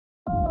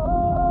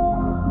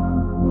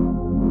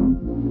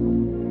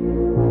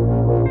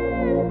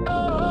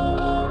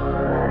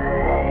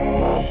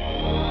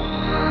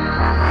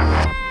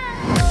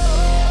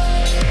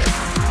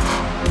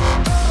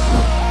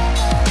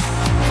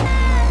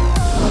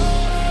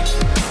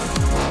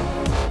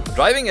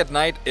Driving at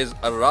night is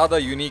a rather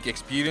unique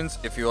experience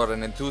if you are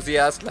an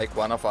enthusiast like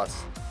one of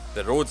us.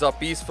 The roads are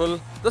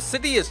peaceful, the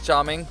city is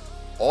charming,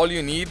 all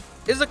you need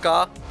is a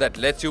car that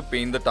lets you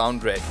paint the town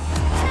red.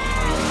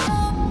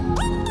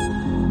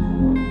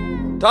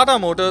 Tata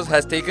Motors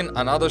has taken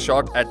another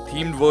shot at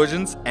themed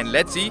versions, and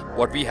let's see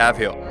what we have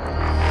here.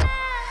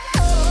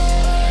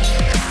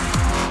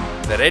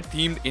 The red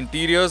themed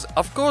interiors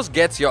of course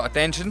gets your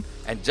attention,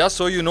 and just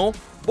so you know,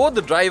 both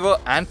the driver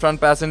and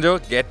front passenger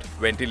get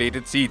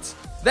ventilated seats.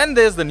 Then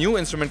there's the new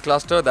instrument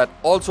cluster that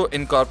also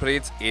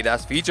incorporates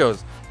ADAS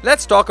features.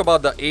 Let's talk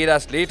about the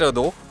ADAS later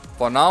though.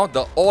 For now,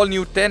 the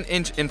all-new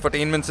 10-inch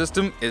infotainment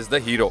system is the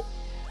hero.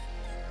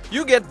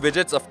 You get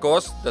widgets of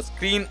course, the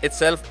screen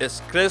itself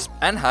is crisp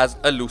and has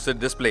a lucid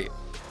display.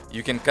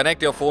 You can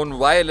connect your phone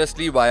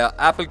wirelessly via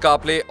Apple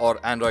CarPlay or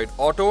Android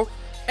Auto,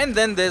 and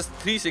then there's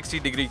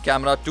 360-degree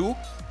camera too,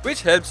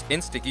 which helps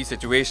in sticky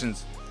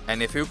situations.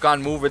 And if you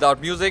can't move without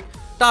music,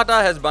 Tata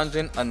has bunched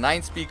in a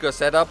 9-speaker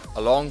setup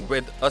along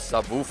with a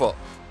subwoofer.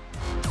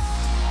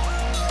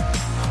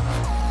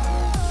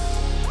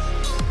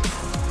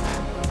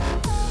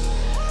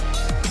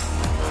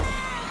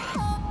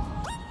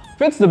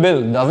 Fits the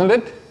bill, doesn't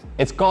it?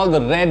 It's called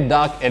the Red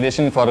Dark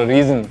Edition for a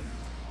reason.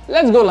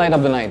 Let's go light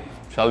up the night,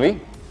 shall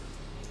we?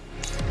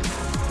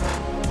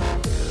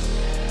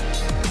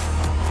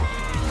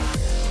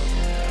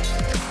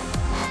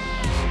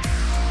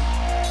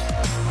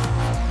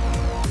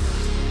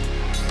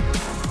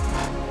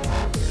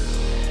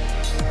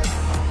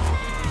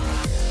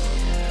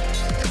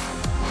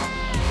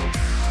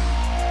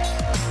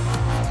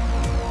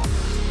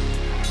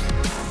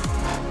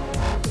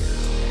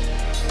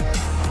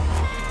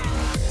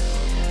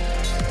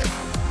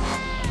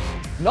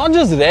 Not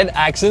just red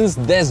accents,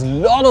 there's a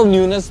lot of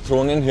newness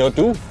thrown in here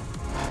too.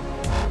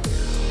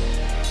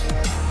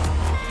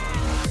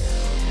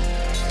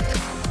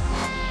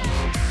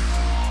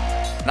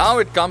 Now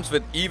it comes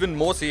with even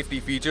more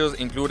safety features,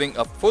 including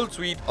a full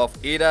suite of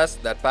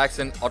ADAS that packs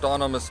in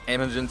autonomous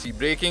emergency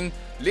braking,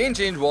 lane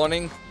change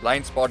warning,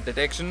 blind spot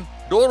detection,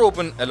 door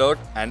open alert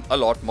and a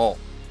lot more.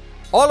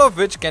 All of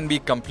which can be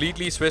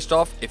completely switched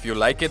off if you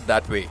like it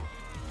that way.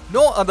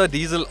 No other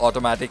diesel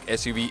automatic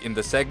SUV in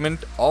the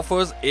segment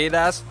offers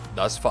ADAS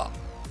thus far.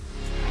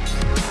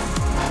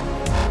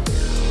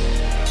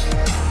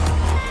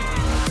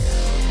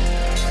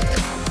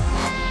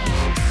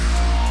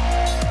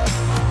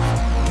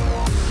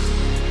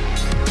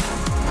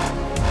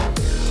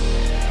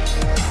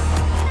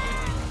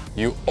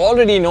 You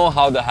already know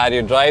how the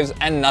Harrier drives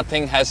and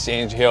nothing has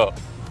changed here.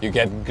 You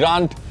get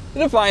grunt,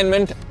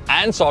 refinement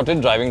and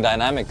sorted driving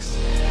dynamics.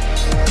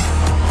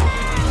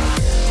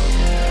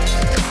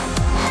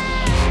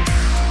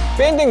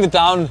 Painting the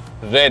town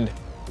red,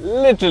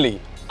 literally,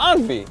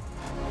 aren't we?